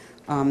undermined.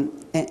 And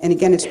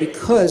again, it's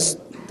because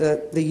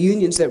the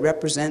unions that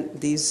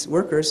represent these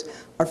workers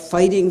are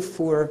fighting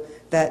for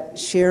that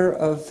share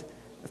of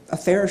a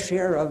fair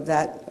share of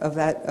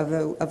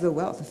the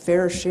wealth, a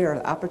fair share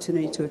of the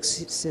opportunity to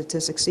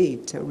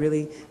succeed, to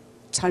really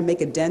try to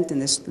make a dent in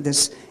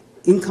this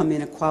income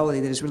inequality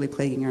that is really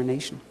plaguing our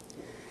nation.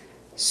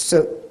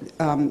 So,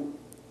 and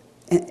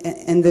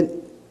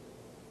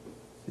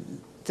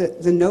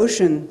the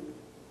notion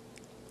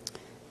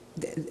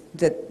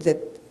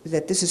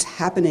that this is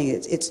happening,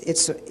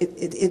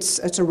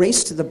 it's a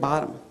race to the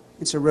bottom.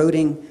 It's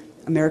eroding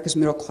America's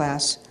middle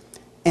class,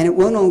 and it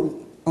won't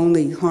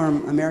only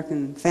harm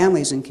American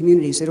families and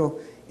communities. It'll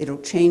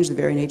change the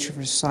very nature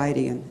of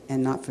society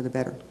and not for the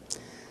better.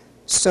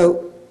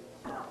 So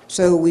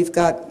So we've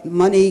got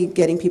money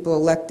getting people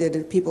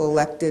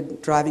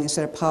elected, driving a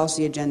set of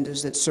policy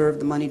agendas that serve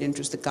the moneyed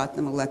interests that got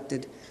them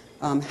elected,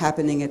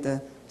 happening at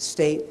the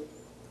state,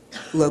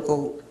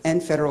 local,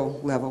 and federal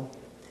level.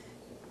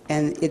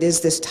 And it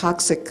is this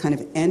toxic kind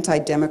of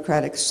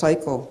anti-democratic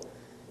cycle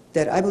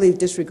that I believe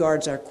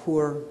disregards our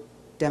core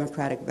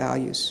democratic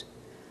values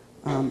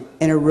and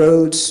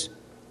erodes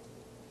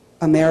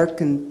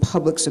American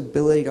public's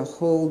ability to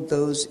hold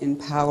those in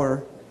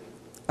power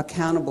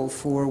accountable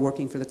for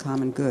working for the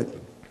common good.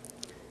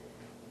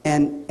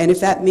 And if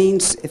that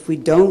means if we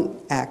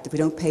don't act, if we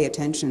don't pay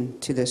attention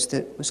to this,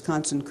 that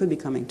Wisconsin could be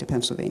coming to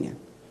Pennsylvania.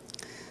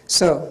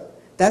 So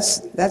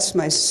that's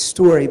my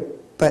story,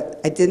 but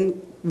I didn't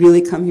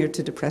really come here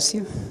to depress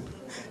you.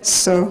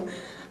 So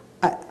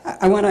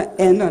I want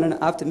to end on an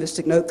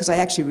optimistic note, because I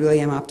actually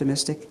really am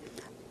optimistic.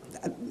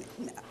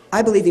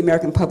 I believe the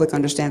American public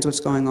understands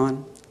what's going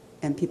on,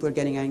 and people are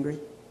getting angry.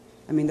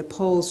 I mean, the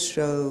polls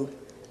show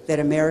that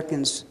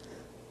Americans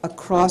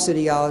across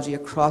ideology,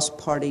 across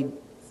party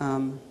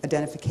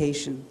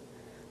identification,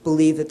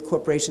 believe that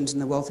corporations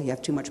and the wealthy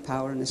have too much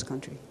power in this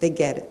country. They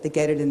get it. They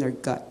get it in their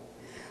gut.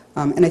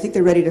 And I think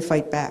they're ready to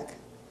fight back.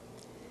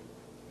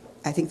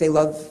 I think they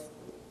love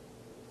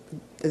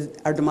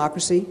our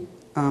democracy,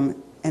 and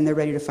they're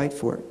ready to fight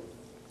for it.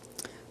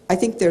 I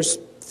think there's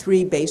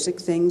three basic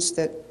things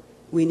that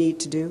we need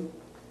to do.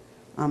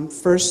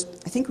 First,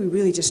 I think we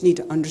really just need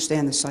to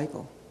understand the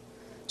cycle,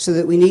 so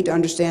that we need to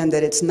understand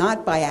that it's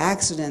not by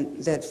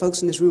accident that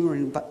folks in this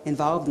room are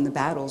involved in the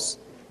battles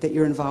that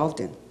you're involved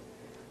in.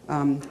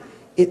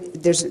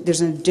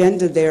 There's an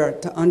agenda there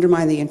to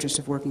undermine the interests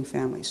of working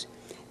families.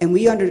 And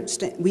we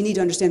need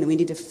to understand that we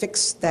need to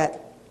fix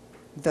that,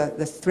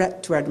 the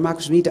threat to our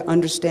democracy. We need to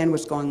understand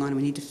what's going on, and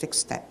we need to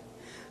fix that.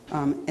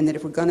 And that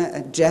if we're going to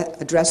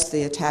address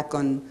the attack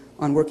on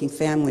working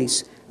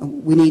families,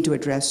 we need to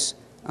address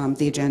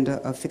the agenda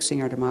of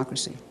fixing our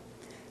democracy.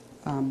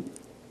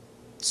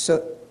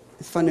 So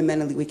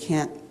fundamentally, we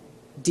can't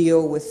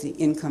deal with the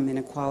income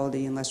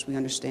inequality unless we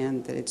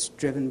understand that it's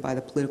driven by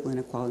the political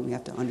inequality. We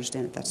have to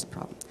understand that that's the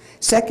problem.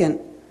 Second,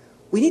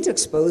 we need to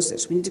expose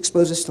this. We need to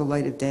expose this to the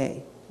light of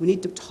day. We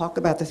need to talk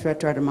about the threat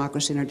to our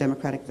democracy and our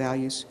democratic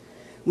values.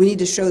 We need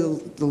to show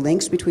the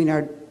links between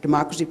our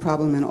democracy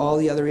problem and all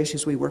the other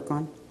issues we work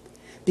on.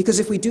 Because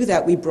if we do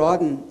that, we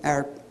broaden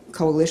our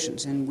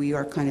coalitions, and we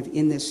are kind of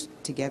in this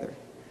together.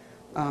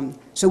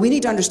 So we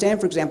need to understand,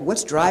 for example,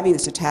 what's driving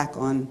this attack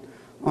on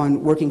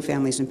working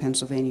families in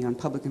Pennsylvania, on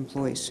public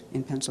employees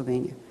in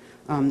Pennsylvania.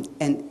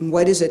 And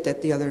what is it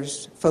that the other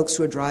folks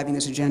who are driving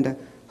this agenda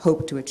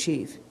hope to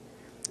achieve?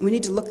 We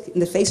need to look in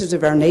the faces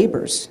of our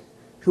neighbors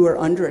who are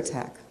under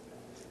attack,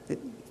 the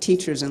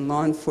teachers and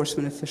law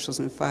enforcement officials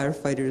and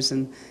firefighters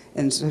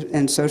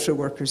and social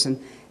workers,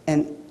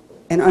 and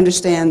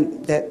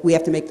understand that we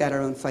have to make that our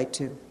own fight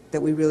too,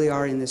 that we really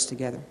are in this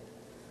together.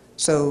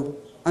 So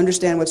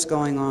understand what's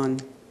going on,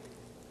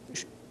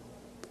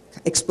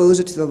 expose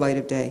it to the light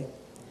of day.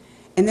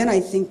 And then I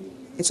think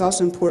it's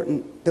also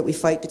important that we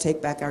fight to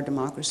take back our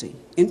democracy.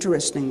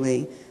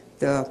 Interestingly,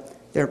 there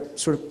are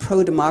sort of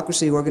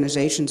pro-democracy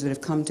organizations that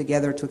have come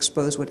together to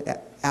expose what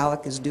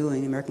ALEC is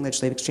doing, American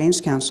Legislative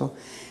Exchange Council.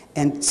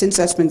 And since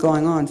that's been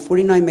going on,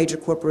 49 major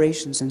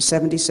corporations and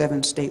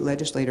 77 state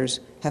legislators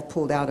have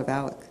pulled out of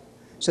ALEC.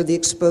 So the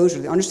exposure,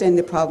 the understanding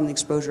the problem, the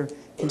exposure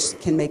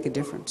can make a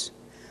difference.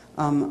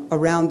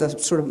 Around the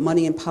sort of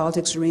money and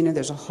politics arena,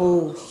 there's a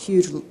whole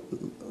huge,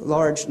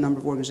 large number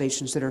of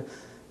organizations that are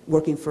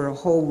working for a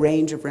whole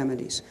range of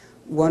remedies.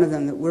 One of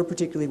them that we're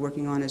particularly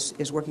working on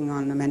is working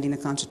on amending the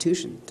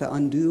Constitution to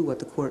undo what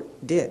the court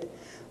did.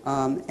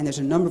 And there's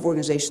a number of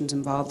organizations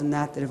involved in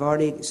that have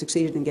already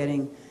succeeded in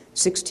getting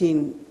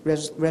 16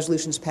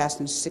 resolutions passed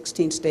in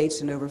 16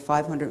 states and over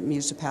 500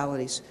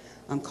 municipalities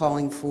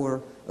calling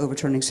for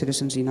overturning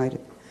Citizens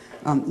United.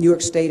 New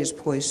York State is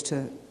poised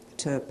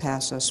to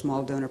pass a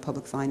small donor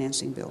public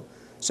financing bill.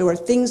 So are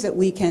things that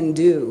we can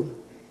do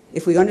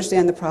if we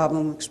understand the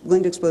problem,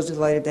 willing to expose it to the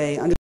light of day,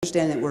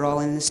 understand that we're all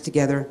in this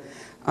together.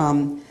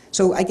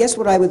 So I guess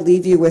what I would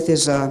leave you with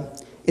is a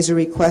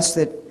request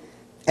that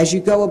as you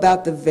go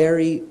about the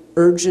very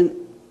urgent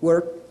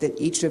work that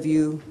each of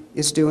you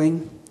is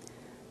doing,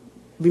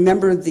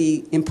 remember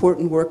the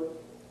important work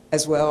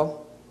as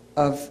well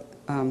of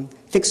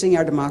fixing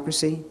our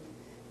democracy,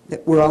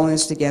 that we're all in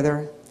this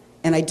together.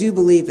 And I do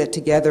believe that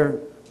together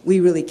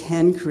we really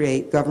can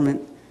create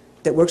government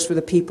that works for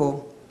the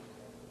people,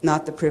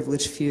 not the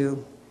privileged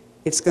few.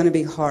 It's going to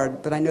be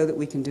hard, but I know that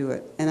we can do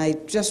it. And I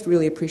just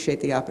really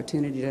appreciate the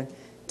opportunity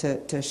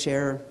to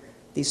share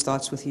these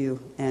thoughts with you.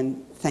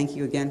 And thank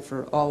you again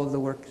for all of the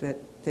work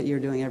that you're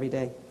doing every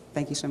day.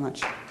 Thank you so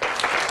much.